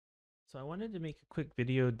So I wanted to make a quick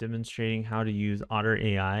video demonstrating how to use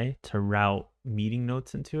Otter.AI to route meeting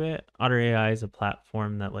notes into it. Otter.AI is a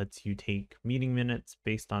platform that lets you take meeting minutes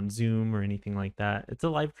based on Zoom or anything like that. It's a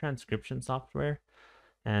live transcription software,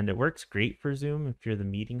 and it works great for Zoom if you're the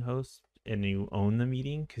meeting host and you own the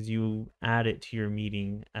meeting, because you add it to your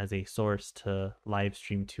meeting as a source to live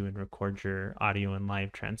stream to and record your audio and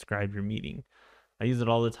live transcribe your meeting. I use it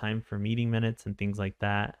all the time for meeting minutes and things like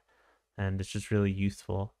that, and it's just really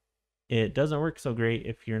useful. It doesn't work so great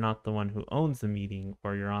if you're not the one who owns the meeting,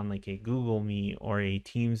 or you're on like a Google Meet or a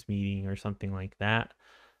Teams meeting or something like that,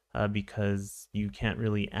 because you can't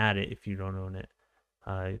really add it if you don't own it.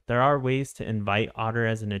 There are ways to invite Otter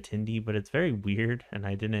as an attendee, but it's very weird, and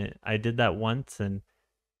I did that once, and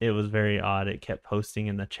it was very odd. It kept posting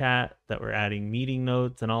in the chat that we're adding meeting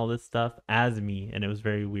notes and all this stuff as me, and it was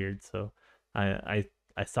very weird. So I I,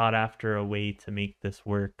 I sought after a way to make this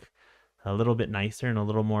work a little bit nicer and a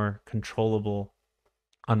little more controllable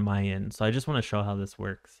on my end. So I just want to show how this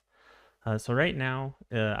works. So right now,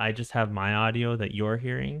 I just have my audio that you're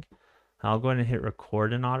hearing. I'll go ahead and hit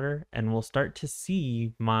record in Otter, and we'll start to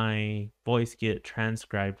see my voice get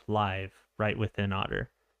transcribed live right within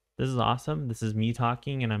Otter. This is awesome. This is me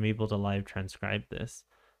talking, and I'm able to live transcribe this.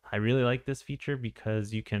 I really like this feature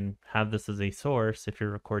because you can have this as a source if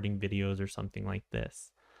you're recording videos or something like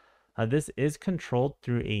this. This is controlled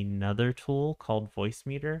through another tool called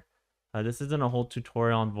VoiceMeeter. This isn't a whole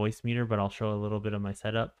tutorial on VoiceMeeter, but I'll show a little bit of my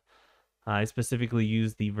setup. I specifically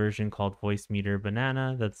use the version called VoiceMeeter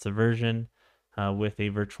Banana. That's the version with a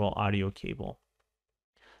virtual audio cable.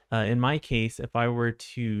 In my case, if I were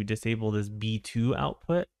to disable this B2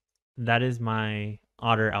 output, that is my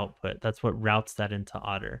Otter output. That's what routes that into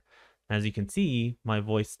Otter. As you can see, my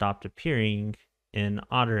voice stopped appearing in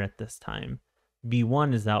Otter at this time.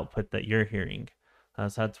 B1 is the output that you're hearing. So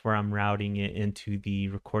that's where I'm routing it into the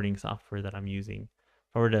recording software that I'm using.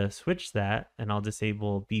 If I were to switch that and I'll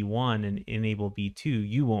disable B1 and enable B2,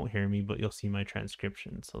 you won't hear me, but you'll see my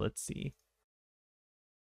transcription. So let's see.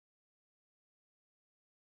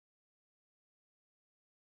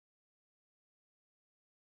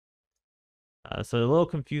 So a little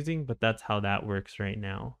confusing, but that's how that works right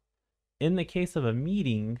now. In the case of a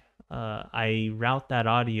meeting, I route that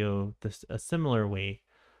audio a similar way.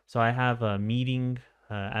 So I have a meeting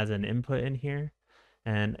as an input in here,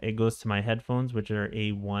 and it goes to my headphones, which are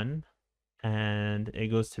A1, and it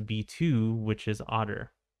goes to B2, which is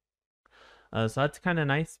Otter. So that's kind of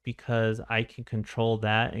nice because I can control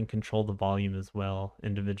that and control the volume as well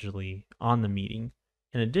individually on the meeting.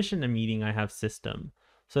 In addition to meeting, I have system.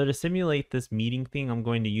 So to simulate this meeting thing, I'm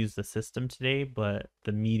going to use the system today, but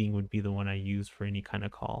the meeting would be the one I use for any kind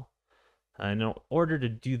of call. In order to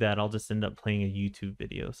do that, I'll just end up playing a YouTube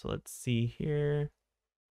video. So let's see here.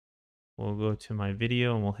 We'll go to my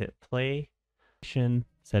video and we'll hit play. Setting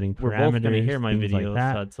parameters, we're both going to hear my video,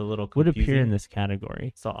 like so it's a little confusing. Would appear in this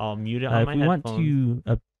category. So I'll mute it on my headphones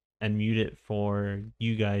and mute it for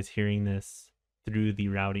you guys hearing this through the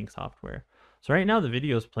routing software. So right now the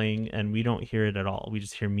video is playing and we don't hear it at all. We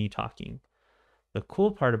just hear me talking. The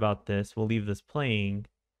cool part about this, we'll leave this playing,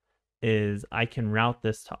 is I can route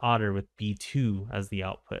this to Otter with B2 as the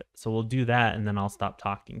output. So we'll do that and then I'll stop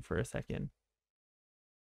talking for a second.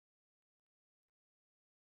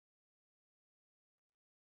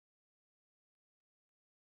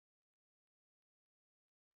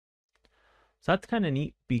 So that's kind of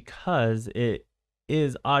neat because it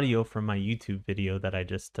is audio from my YouTube video that I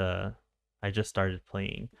just started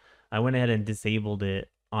playing. I went ahead and disabled it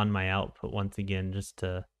on my output once again just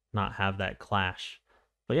to not have that clash.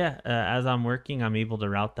 But yeah, as I'm working, I'm able to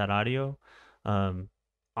route that audio.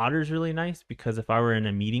 Otter's really nice because if I were in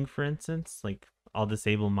a meeting, for instance, like I'll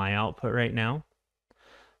disable my output right now.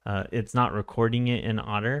 It's not recording it in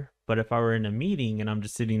Otter, but if I were in a meeting and I'm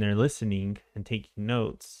just sitting there listening and taking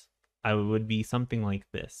notes, I would be something like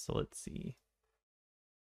this. So let's see.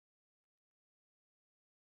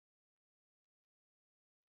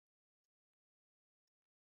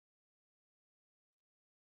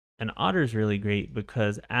 And Otter's really great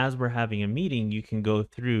because as we're having a meeting, you can go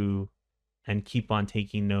through and keep on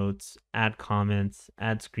taking notes, add comments,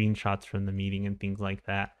 add screenshots from the meeting and things like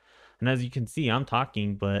that. And as you can see, I'm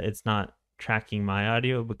talking, but it's not tracking my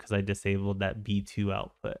audio because I disabled that B2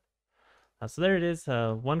 output. So there it is,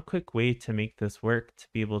 one quick way to make this work, to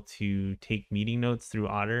be able to take meeting notes through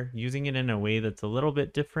Otter, using it in a way that's a little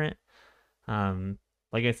bit different.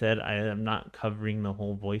 Like I said, I am not covering the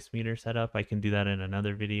whole VoiceMeeter setup. I can do that in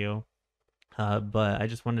another video. But I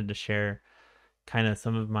just wanted to share kind of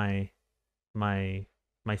some of my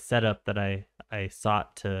setup that I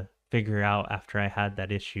sought to figure out after I had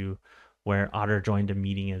that issue where Otter joined a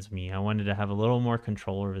meeting as me. I wanted to have a little more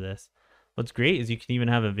control over this. What's great is you can even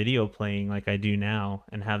have a video playing like I do now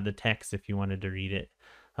and have the text if you wanted to read it,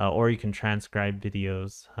 or you can transcribe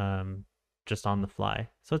videos just on the fly.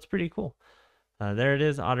 So it's pretty cool. There it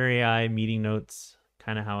is, Otter.AI meeting notes,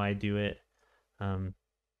 kind of how I do it.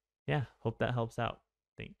 Yeah, hope that helps out.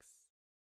 Thanks.